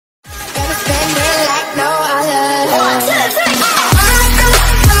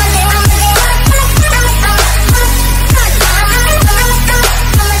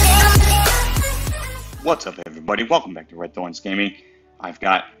What's up, everybody? Welcome back to Red Thorns Gaming. I've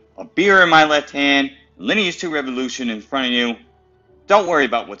got a beer in my left hand, Lineage 2 Revolution in front of you. Don't worry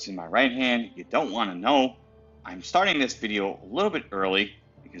about what's in my right hand. You don't want to know. I'm starting this video a little bit early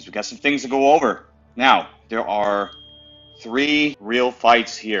because we got some things to go over. Now, there are 3 real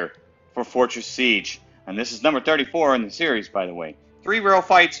fights here for Fortress Siege. And this is number 34 in the series, by the way. 3 real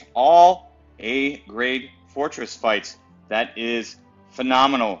fights, all A-grade Fortress fights. That is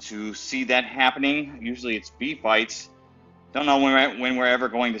phenomenal to see that happening. Usually it's B fights. Don't know when we're ever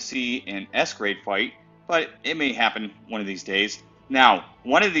going to see an S-grade fight, but it may happen one of these days. Now,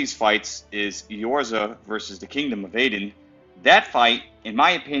 one of these fights is Eorzea versus the Kingdom of Aden. That fight, in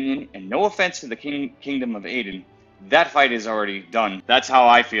my opinion, and no offense to the Kingdom of Aden, that fight is already done. That's how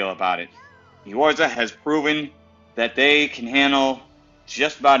I feel about it. Eorzea has proven that they can handle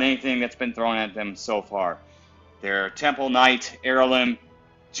just about anything that's been thrown at them so far. Their Temple Knight, Heirloom,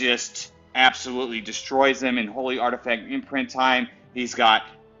 just absolutely destroys them in Holy Artifact imprint time. He's got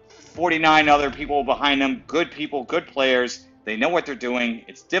 49 other people behind him, good people, good players. They know what they're doing.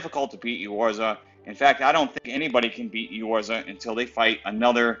 It's difficult to beat Eorzea. In fact, I don't think anybody can beat Eorzea until they fight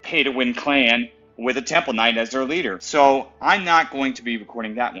another pay-to-win clan with a Temple Knight as their leader. So I'm not going to be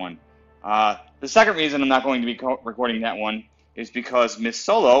recording that one. The second reason I'm not going to be recording that one is because Miss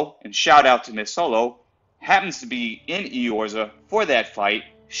Solo, and shout out to Miss Solo, happens to be in Eorzea for that fight.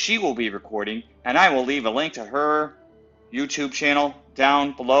 She will be recording, and I will leave a link to her YouTube channel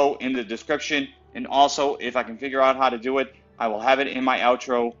down below in the description. And also, if I can figure out how to do it, I will have it in my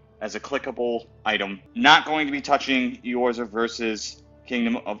outro as a clickable item. Not going to be touching Eorzea versus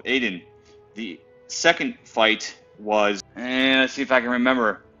Kingdom of Aden. The second fight was, let's see if I can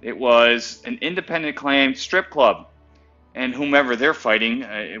remember. It was an independent clan strip club. And whomever they're fighting,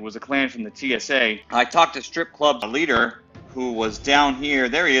 it was a clan from the TSA. I talked to strip club leader who was down here.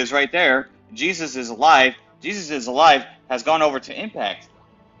 There he is right there. Jesus is alive. Jesus is alive has gone over to Impact.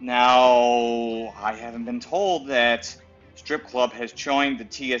 Now, I haven't been told that strip club has joined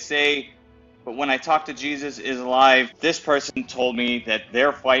the TSA, but when I talked to Jesus is alive, this person told me that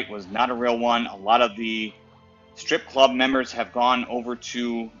their fight was not a real one. A lot of the strip club members have gone over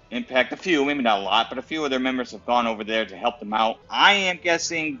to Impact. A few, maybe not a lot, but a few of their members have gone over there to help them out. I am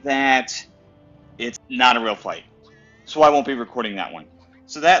guessing that it's not a real fight, so I won't be recording that one.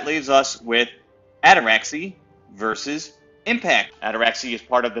 So that leaves us with Ataraxy versus Impact. Ataraxy is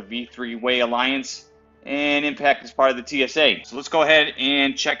part of the V3-Way Alliance, and Impact is part of the TSA. So let's go ahead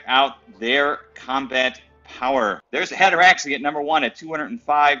and check out their combat power. There's Ataraxy at number 1 at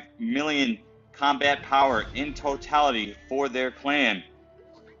 205 million combat power in totality for their clan.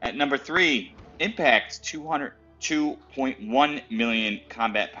 At number 3, Impact, 202.1 million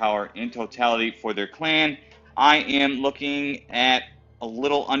combat power in totality for their clan. I am looking at a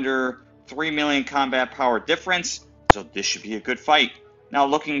little under 3 million combat power difference, so this should be a good fight. Now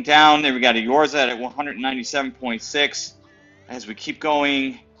looking down, there we got Eorzea at 197.6. As we keep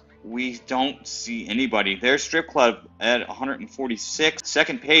going, we don't see anybody. There's Strip Club at 146.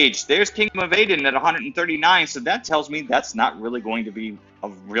 Second page, there's Kingdom of Aden at 139, so that tells me that's not really going to be a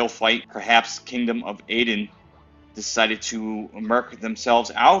real fight. Perhaps Kingdom of Aden decided to murk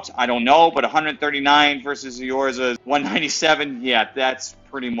themselves out. I don't know, but 139 versus Eorzea 197, yeah, that's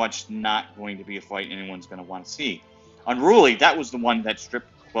pretty much not going to be a fight anyone's going to want to see. Unruly, that was the one that Strip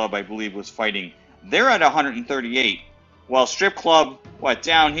Club, I believe, was fighting. They're at 138. Well, Strip Club,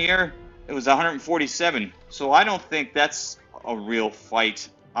 down here, it was 147. So I don't think that's a real fight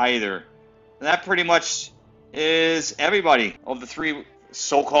either. That pretty much is everybody of the 3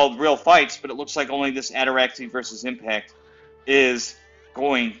 so-called real fights, but it looks like only this Ataraxy versus Impact is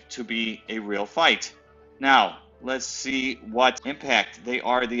going to be a real fight. Now, let's see what Impact. They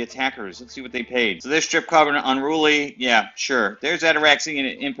are the attackers. Let's see what they paid. So there's Strip Club and Unruly. Yeah, sure. There's Ataraxy and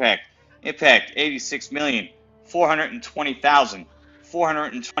Impact. Impact, 86 million. 420,000.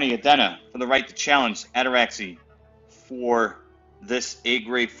 420 Adena for the right to challenge Ataraxy for this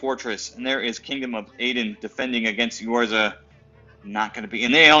A-grade fortress. And there is Kingdom of Aden defending against Eorzea. Not going to be.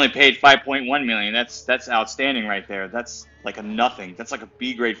 And they only paid 5.1 million. That's outstanding right there. That's like a nothing. That's like a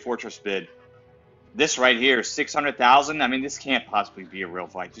B-grade fortress bid. This right here, 600,000. I mean, this can't possibly be a real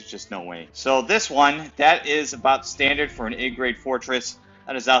fight. There's just no way. So this one, that is about standard for an A-grade fortress.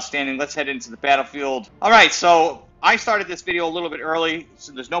 That is outstanding. Let's head into the battlefield. All right, so I started this video a little bit early,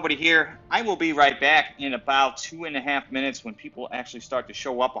 so there's nobody here. I will be right back in about 2.5 minutes when people actually start to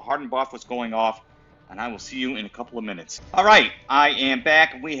show up. A hardened buff was going off, and I will see you in a couple of minutes. All right, I am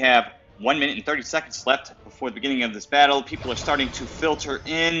back. We have 1 minute and 30 seconds left before the beginning of this battle. People are starting to filter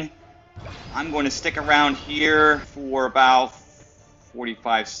in. I'm going to stick around here for about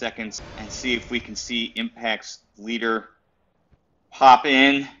 45 seconds and see if we can see Impact's leader pop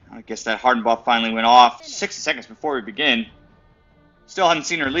in. I guess that hardened buff finally went off. 60 seconds before we begin. Still haven't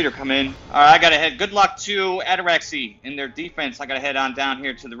seen her leader come in. All right, I gotta head. Good luck to Ataraxy in their defense. I gotta head on down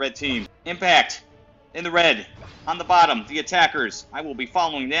here to the red team. Impact in the red. On the bottom, the attackers. I will be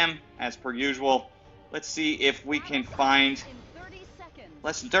following them as per usual. Let's see if we can find...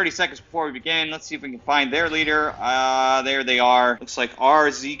 Less than 30 seconds before we begin. Let's see if we can find their leader. There they are. Looks like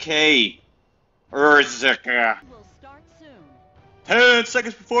RZK. Eorzea. 10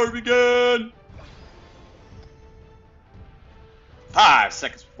 seconds before we begin. 5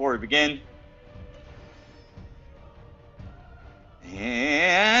 seconds before we begin.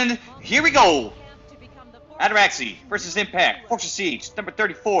 And here we go. Ataraxy versus Impact. Fortress Siege, number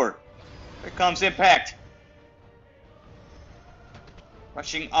 34. Here comes Impact.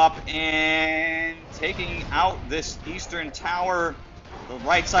 Rushing up and taking out this eastern tower. The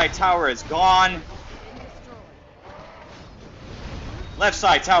right side tower is gone. Left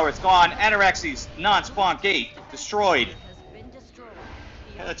side tower is gone. Ataraxy's non-spawn gate destroyed.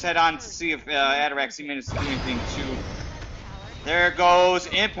 Okay, let's head on to see if Ataraxy managed to do anything too. There goes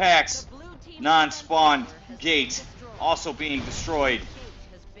Impact's non-spawn gate also being destroyed.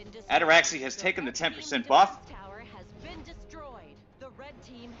 Ataraxy has taken the 10% buff.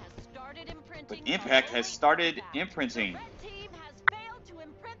 But Impact has started imprinting.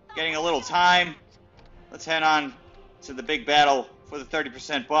 Getting a little time. Let's head on to the big battle for the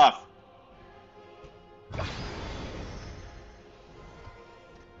 30% buff.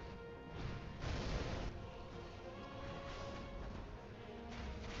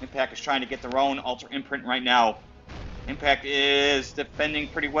 Impact is trying to get their own alter imprint right now. Impact is defending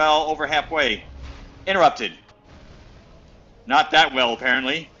pretty well over halfway. Interrupted. Not that well,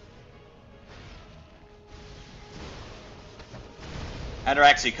 apparently.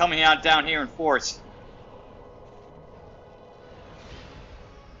 Ataraxy coming out down here in force.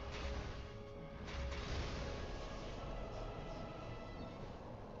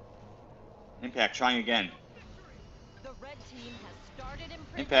 Impact trying again.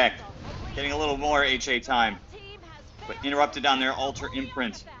 Impact getting a little more HA time, but interrupted on their alter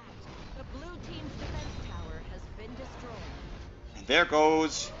imprint. And there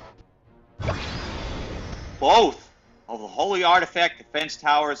goes both of the Holy Artifact defense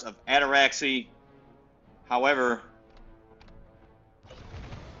towers of Ataraxy. However,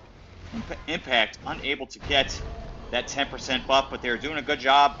 Impact unable to get that 10% buff, but they're doing a good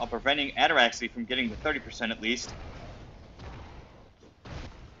job of preventing Ataraxy from getting the 30% at least.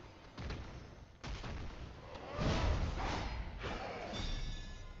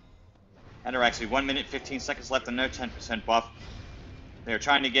 Ataraxy, 1 minute, 15 seconds left on their 10% buff. They're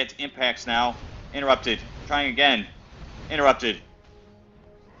trying to get Impacts now. Interrupted. Trying again. Interrupted.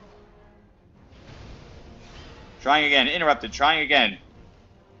 Trying again. Interrupted. Trying again.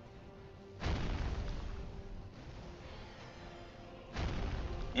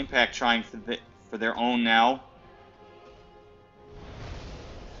 Impact trying for their own now.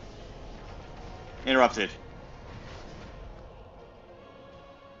 Interrupted.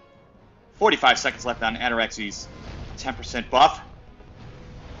 45 seconds left on Ataraxy's 10% buff.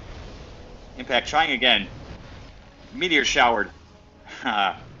 Impact trying again. Meteor showered.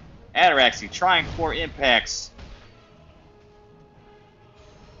 Ataraxy trying for Impacts.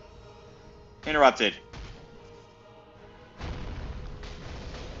 Interrupted.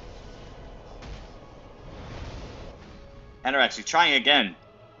 Ataraxy trying again.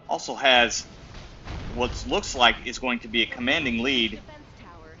 Also has what looks like is going to be a commanding lead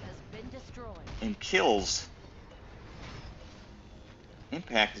in kills.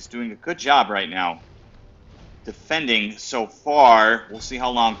 Impact is doing a good job right now defending so far. We'll see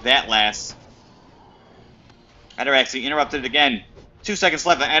how long that lasts. Ataraxy interrupted again. 2 seconds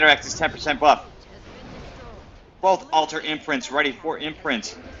left on Ataraxy's 10% buff. Both alter imprints ready for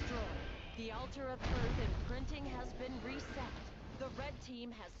imprint. The altar of Earth imprinting has been reset. The red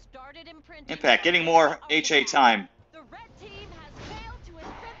team has started imprinting. Impact getting more HA time. The red team has failed to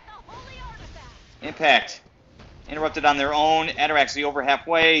imprint the holy artifact. Impact interrupted on their own. Ataraxy over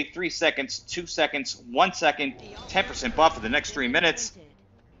halfway. 3 seconds, 2 seconds, 1 second. 10% buff for the next 3 minutes.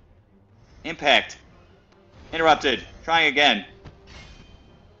 Impact interrupted. Trying again.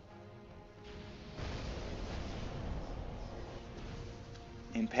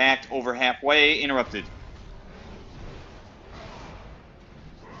 Impact over halfway. Interrupted.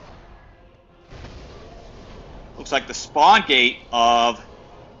 Looks like the spawn gate of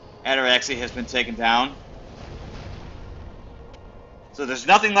Ataraxy has been taken down. So there's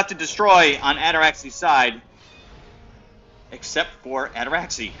nothing left to destroy on Ataraxy's side. except for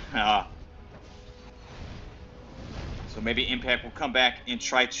Ataraxy. So maybe Impact will come back and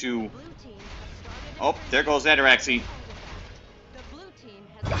try to... Oh, there goes Ataraxy.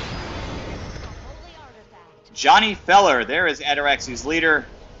 Johnny Feller, there is Ataraxy's leader.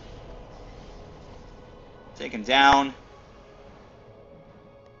 Taken down.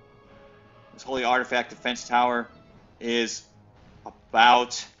 This Holy Artifact defense tower is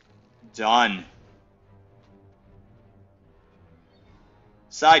about done.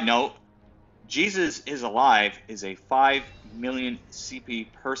 Side note, Jesus is Alive is a 5 million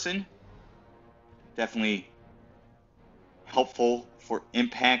CP person. Definitely helpful for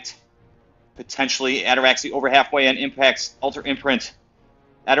Impact. Potentially Ataraxy over halfway on Impact's Alter Imprint.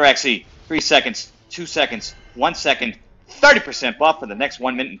 Ataraxy, 3 seconds, 2 seconds, 1 second, 30% buff for the next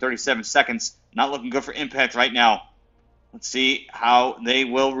 1 minute and 37 seconds. Not looking good for Impact right now. Let's see how they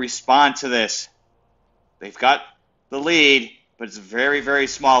will respond to this. They've got the lead, but it's a very, very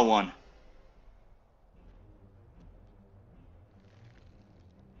small one.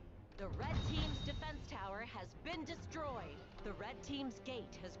 The red team's defense tower has been destroyed. The red team's gate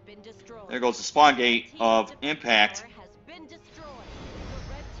has been destroyed. There goes the spawn gate of Impact. Has been destroyed.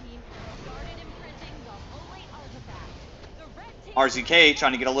 The red team has started imprinting the holy artifact. The red team RZK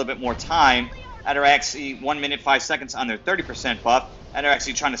trying to get a little bit more time. Ataraxy 1 minute 5 seconds on their 30% buff.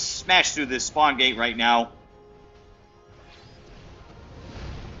 Ataraxy trying to smash through this spawn gate right now.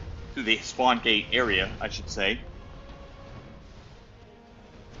 Through the spawn gate area, I should say.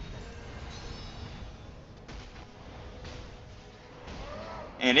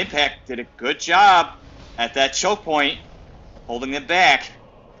 And Impact did a good job at that choke point, holding them back.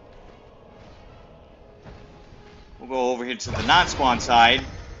 We'll go over here to the non-spawn side.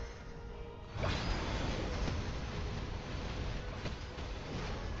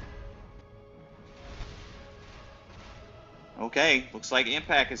 Okay, looks like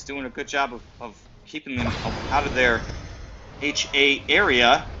Impact is doing a good job of keeping them out of their HA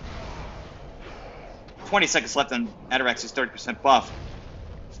area. 20 seconds left on Ataraxy's 30% buff.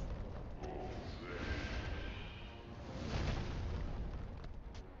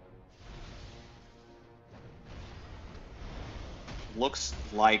 Looks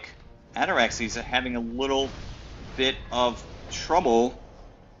like Ataraxy's having a little bit of trouble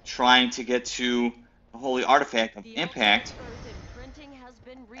trying to get to the Holy Artifact of Impact.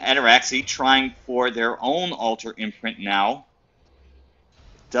 Ataraxy trying for their own Alter Imprint now.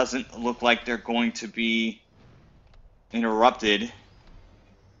 Doesn't look like they're going to be interrupted,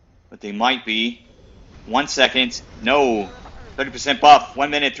 but they might be. 1 second. No. 30% buff.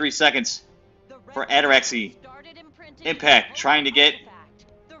 1 minute, 3 seconds for Ataraxy. Impact trying to get...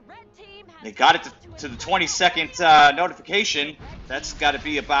 They got it to the 20-second notification. That's got to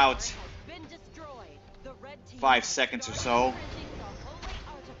be about 5 seconds or so.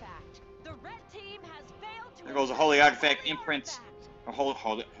 There goes a Holy Artifact imprint, or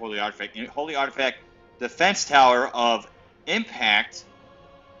Holy Artifact defense tower of Impact.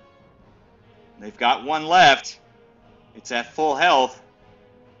 They've got one left. It's at full health.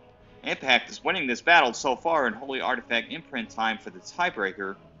 Impact is winning this battle so far in Holy Artifact imprint time for the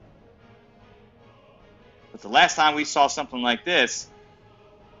tiebreaker. But the last time we saw something like this,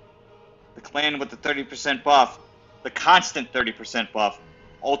 the clan with the 30% buff, the constant 30% buff,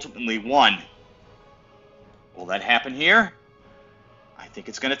 ultimately won. Will that happen here? I think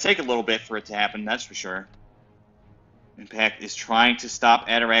it's going to take a little bit for it to happen, that's for sure. Impact is trying to stop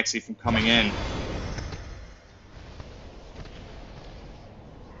Ataraxy from coming in.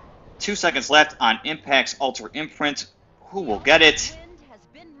 2 seconds left on Impact's Alter Imprint. Who will get it?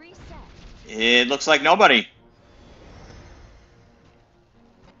 It looks like nobody.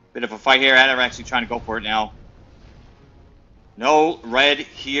 Bit of a fight here. Ataraxy trying to go for it now. No red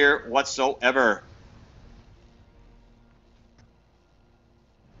here whatsoever.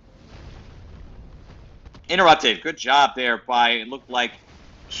 Interrupted. Good job there by, it looked like,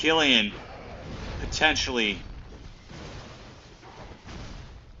 Killian, potentially.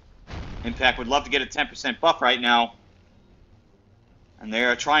 Impact would love to get a 10% buff right now. And they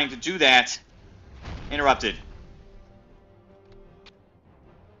are trying to do that. Interrupted.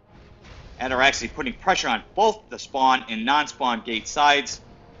 Ataraxy putting pressure on both the spawn and non-spawn gate sides.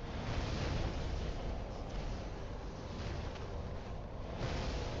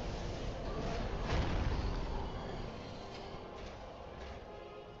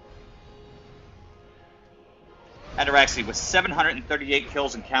 Ataraxy with 738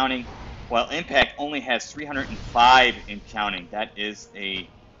 kills and counting, while Impact only has 305 and counting. That is a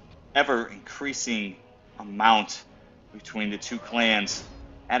ever-increasing amount between the two clans.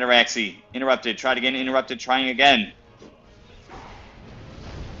 Ataraxy interrupted, tried again, interrupted, trying again.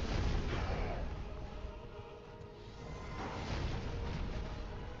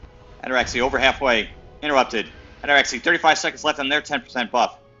 Ataraxy over halfway. Interrupted. Ataraxy, 35 seconds left on their 10%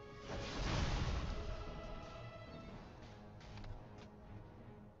 buff.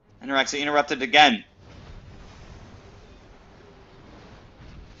 Ataraxy interrupted again.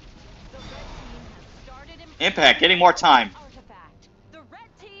 The red team has started Impact, getting more time. artifact. The red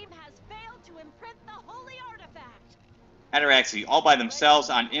team has failed to imprint the holy artifact. Ataraxy, all by themselves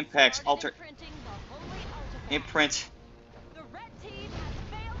on Impact's Started alter imprinting the holy artifact. imprint. The red team has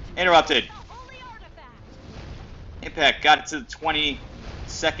failed to Interrupted. imprint the holy artifact. Impact got it to the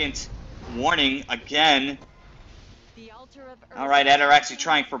 20-second warning again. The altar of Earth Alright, Ataraxy has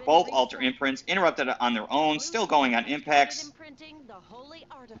trying for been both reset. alter imprints. Interrupted on their own. Blue Still team going on has impacts. started imprinting the holy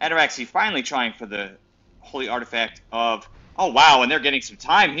artifact. Ataraxy finally trying for the holy artifact of... Oh, wow, and they're getting some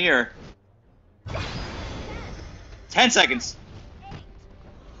time here. 10 seconds. 8,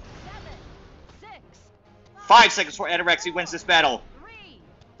 7, 6, 5 seconds before Ataraxy wins this battle. 3.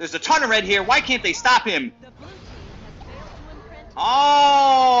 There's a ton of red here. Why can't they stop him? The blue team has failed to imprint.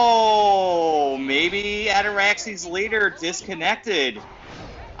 Oh, maybe Ataraxy's leader disconnected.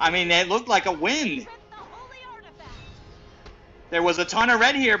 I mean, it looked like a win. Imprint the holy artifact. There was a ton of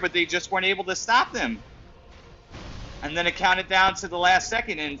red here, but they just weren't able to stop them. And then it counted down to the last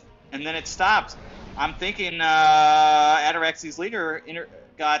second, and then it stopped. I'm thinking Ataraxy's leader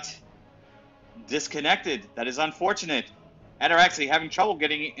got disconnected. That is unfortunate. Ataraxy having trouble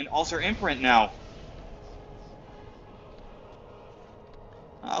getting an altar imprint now.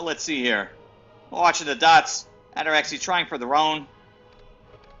 Let's see here. Watching the dots. Ataraxy trying for their own.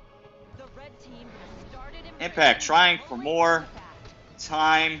 The red team has started imprinting Impact trying the for holy more artifact.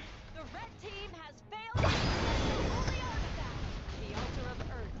 time. The red team has failed to imprint the holy artifact. The altar of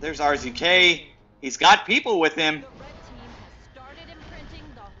Earth. There's RZK. He's got people with him. The red team has started imprinting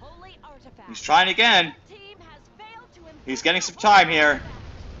the holy artifact. He's trying again. The red team has failed to imprint He's getting the some holy time here. artifact.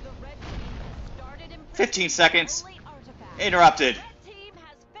 The red team has started imprinting 15 the seconds. holy artifact. Interrupted. The red team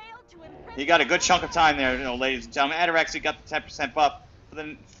has failed to imprint He got a the good chunk of holy time there, ladies and gentlemen. Ataraxy got the 10% buff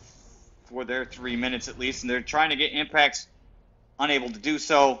for their 3 minutes at least, and they're trying to get impacts. Unable to do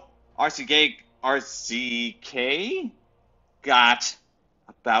so. RZK got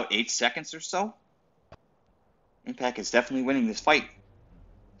about 8 seconds or so. Impact is definitely winning this fight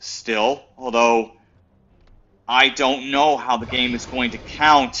still, although I don't know how the game is going to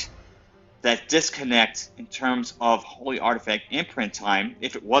count that disconnect in terms of Holy Artifact imprint time,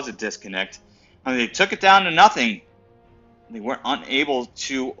 if it was a disconnect. I mean, they took it down to nothing. They weren't unable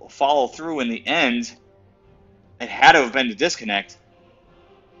to follow through in the end. It had to have been the disconnect.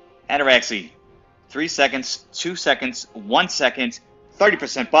 Ataraxy, 3 seconds, 2 seconds, 1 second,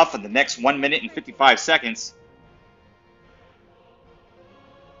 30% buff for the next 1 minute and 55 seconds.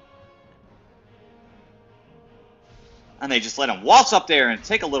 And they just let him waltz up there and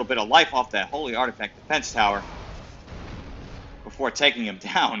take a little bit of life off that Holy Artifact defense tower before taking him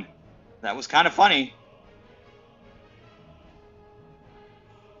down. That was kind of funny.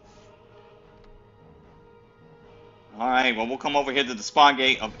 Alright, well, we'll come over here to the spawn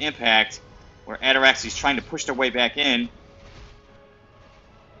gate of Impact, where Ataraxy's trying to push their way back in.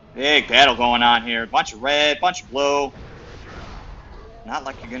 Big battle going on here. Bunch of red, bunch of blue. Not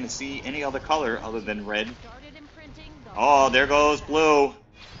like you're going to see any other color other than red. Started imprinting the Oh, there goes blue.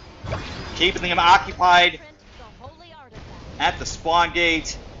 Keeping them occupied imprint the holy artifact. at the spawn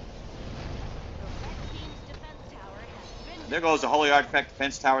gate. The red team's defense tower has been There goes the Holy Artifact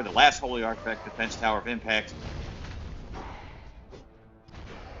Defense Tower, the last Holy Artifact Defense Tower of Impact.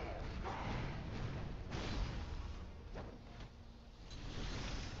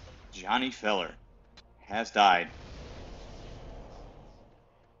 Johnny Feller has died.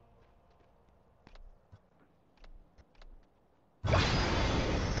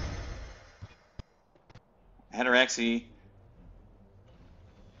 Ataraxy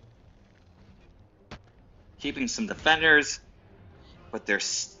keeping some defenders, but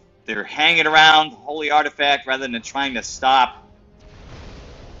they're hanging around the Holy Artifact rather than trying to stop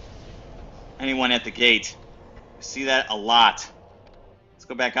anyone at the gate. You see that a lot. Let's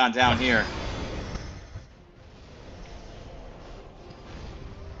go back on down here.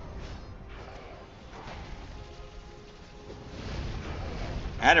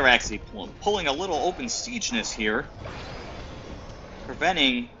 Ataraxy pulling a little open siegeness here,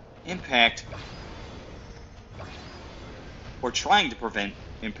 preventing Impact, or trying to prevent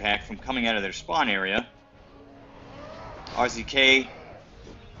Impact from coming out of their spawn area. RZK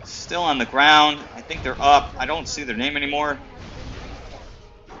still on the ground. I think they're up. I don't see their name anymore.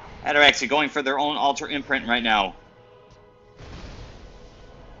 Ataraxy going for their own altar imprint right now.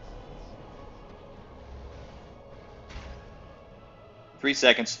 3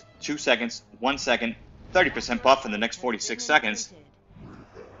 seconds, 2 seconds, 1 second, 30% buff in the next 46 seconds.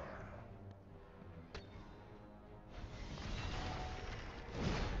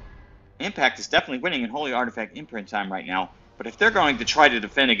 Impact is definitely winning in Holy Artifact imprint time right now, but if they're going to try to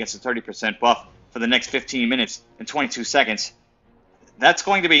defend against a 30% buff for the next 15 minutes and 22 seconds, that's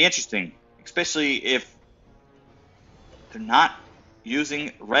going to be interesting, especially if they're not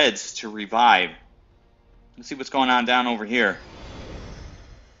using reds to revive. Let's see what's going on down over here.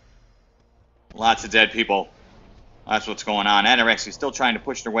 Lots of dead people. That's what's going on. Ataraxy is still trying to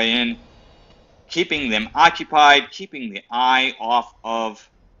push their way in, keeping them occupied, keeping the eye off of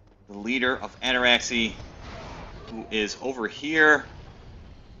the leader of Ataraxy, who is over here.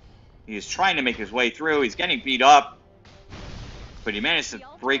 He is trying to make his way through. He's getting beat up, but he managed to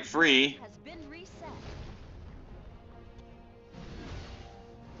break free.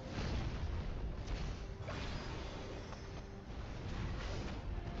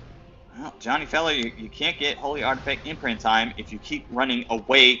 Well, Johnny Feller, you can't get Holy Artifact imprint time if you keep running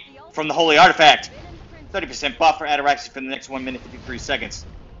away from the Holy Artifact. 30% buff for Ataraxy for the next 1 minute 53 seconds.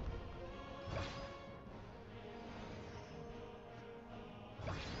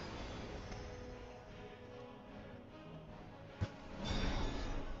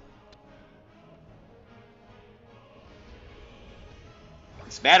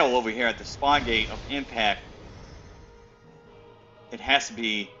 This battle over here at the spawn gate of Impact, it has to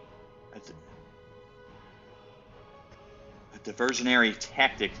be a diversionary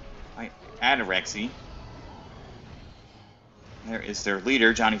tactic by Ataraxy. There is their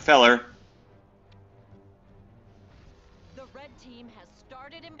leader, Johnny Feller. The red team has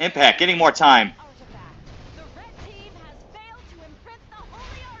started Impact, getting more time. The red team has failed to imprint the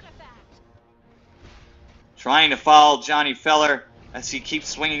holy artifact. Trying to follow Johnny Feller as he keeps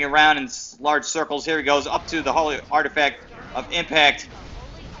swinging around in large circles. Here he goes up to the Holy Artifact of Impact.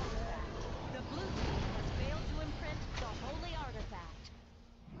 The blue team has failed to imprint the holy artifact.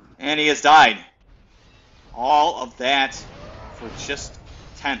 And he has died. All of that for just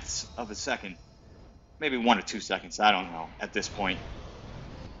tenths of a second. Maybe 1 or 2 seconds, I don't know, at this point.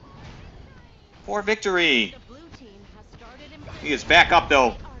 For victory! The blue team has started imprinting He is back up,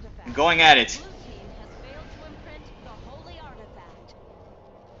 though, and going at it. The blue team has failed to imprint the holy artifact.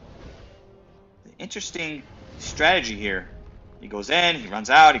 The interesting strategy here. He goes in, he runs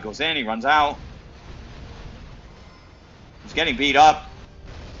out, he goes in, he runs out. He's getting beat up.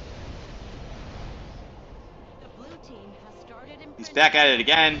 The blue team has started imprinting. He's back at it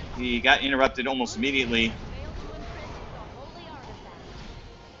again. He got interrupted almost immediately. Failed to imprint the holy artifact.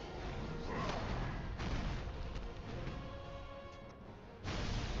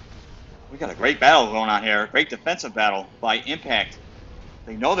 We got a great battle going on here. Great defensive battle by Impact.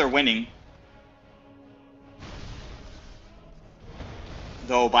 They know they're winning.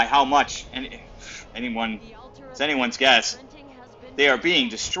 Though by how much, it's anyone's guess. They are being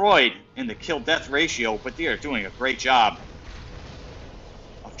destroyed in the kill-death ratio, but they are doing a great job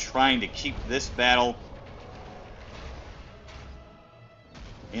of trying to keep this battle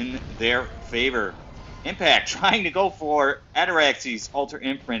in their favor. Impact trying to go for Ataraxy's Alter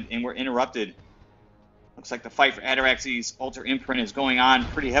Imprint, and we're interrupted. Looks like the fight for Ataraxy's Alter Imprint is going on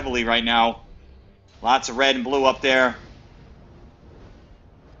pretty heavily right now. Lots of red and blue up there.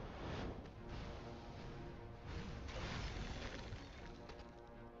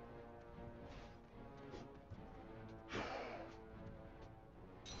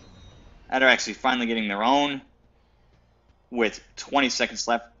 Ataraxy finally getting their own with 20 seconds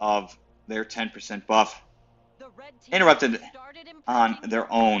left of their 10% buff. The red team Interrupted has started on imprinting their the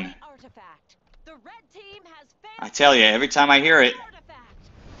holy own. artifact. The red team has failed I tell you, every time I hear it, artifact.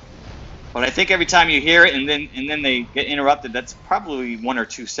 but I think every time you hear it and then they get interrupted, that's probably 1 or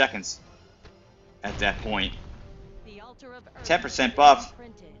 2 seconds at that point. The altar of Earth 10% buff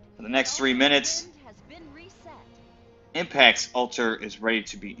imprinted. for the next 3 minutes. Wind has been reset. Impact's Altar is ready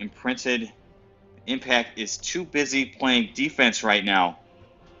to be imprinted. Impact is too busy playing defense right now.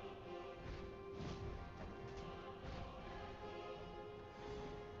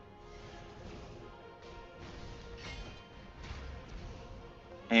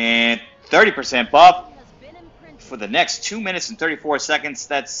 And 30% buff Has been imprinted. for the next 2 minutes and 34 seconds.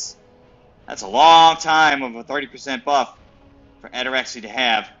 That's a long time of a 30% buff for Ataraxy to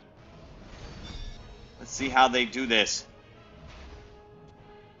have. Let's see how they do this.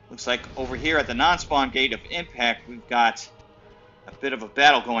 Looks like over here at the non-spawn gate of Impact, we've got a bit of a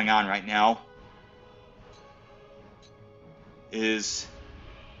battle going on right now. Is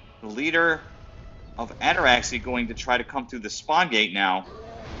the leader of Ataraxy going to try to come through the spawn gate now?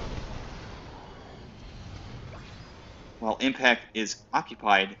 while Impact is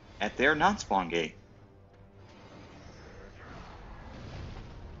occupied at their non-spawn gate.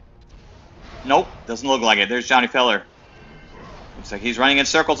 Nope, doesn't look like it. There's Johnny Feller. Looks like he's running in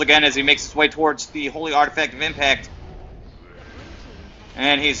circles again as he makes his way towards the Holy Artifact of Impact.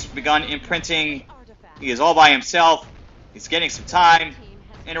 And he's begun imprinting. He is all by himself. He's getting some time.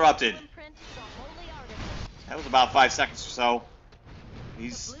 Interrupted. That was about 5 seconds or so.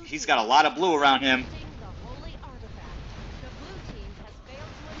 He's got a lot of blue around him.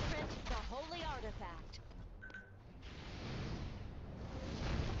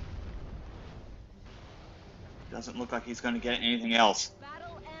 Doesn't look like he's going to get anything else.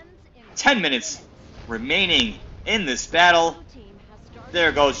 10 minutes remaining in this battle.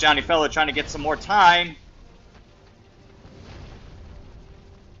 There goes Johnny Feller trying to get some more time.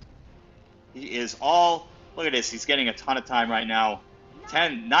 He is all... Look at this. He's getting a ton of time right now.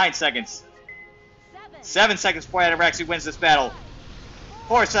 9 seconds. 7 seconds before Ataraxy wins this battle.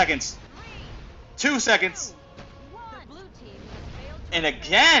 4 seconds. 2 seconds. And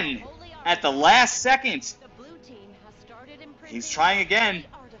again, at the last second, he's trying again.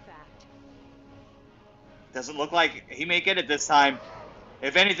 Doesn't look like he may get it this time.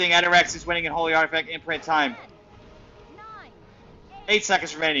 If anything, Ataraxy's winning in Holy Artifact imprint time. 8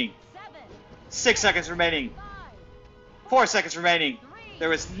 seconds remaining. 6 seconds remaining. 4 seconds remaining.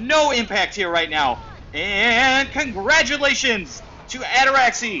 There is no impact here right now. And congratulations to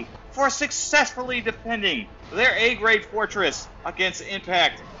Ataraxy for successfully defending their A-grade fortress against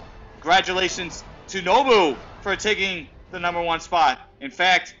Impact. Congratulations to Nobu for taking the #1 spot. In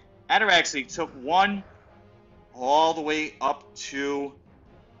fact, Ataraxy took 1 all the way up to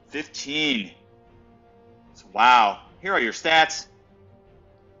 15. So, wow. Here are your stats.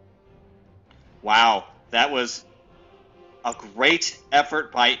 Wow, that was a great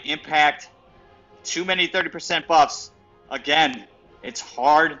effort by Impact. Too many 30% buffs. Again, it's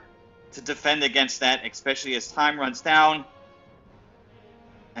hard to defend against that, especially as time runs down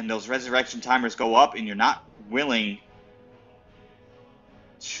and those resurrection timers go up and you're not willing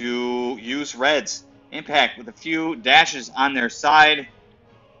to use reds. Impact with a few dashes on their side.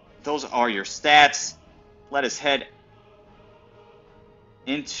 Those are your stats. Let us head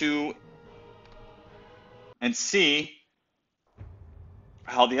into and see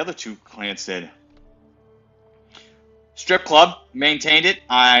how the other two clans did. Strip Club maintained it.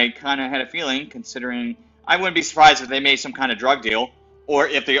 I kind of had a feeling, considering I wouldn't be surprised if they made some kind of drug deal, or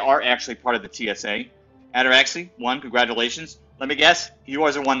if they are actually part of the TSA. Ataraxy won. Congratulations. Let me guess,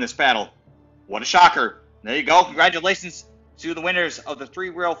 Eorzea won this battle. What a shocker. There you go. Congratulations to the winners of the 3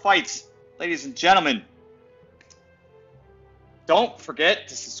 real fights. Ladies and gentlemen, don't forget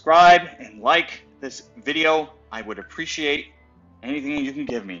to subscribe and like this video. I would appreciate anything you can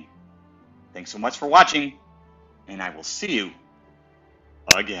give me. Thanks so much for watching, and I will see you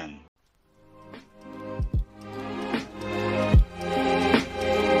again.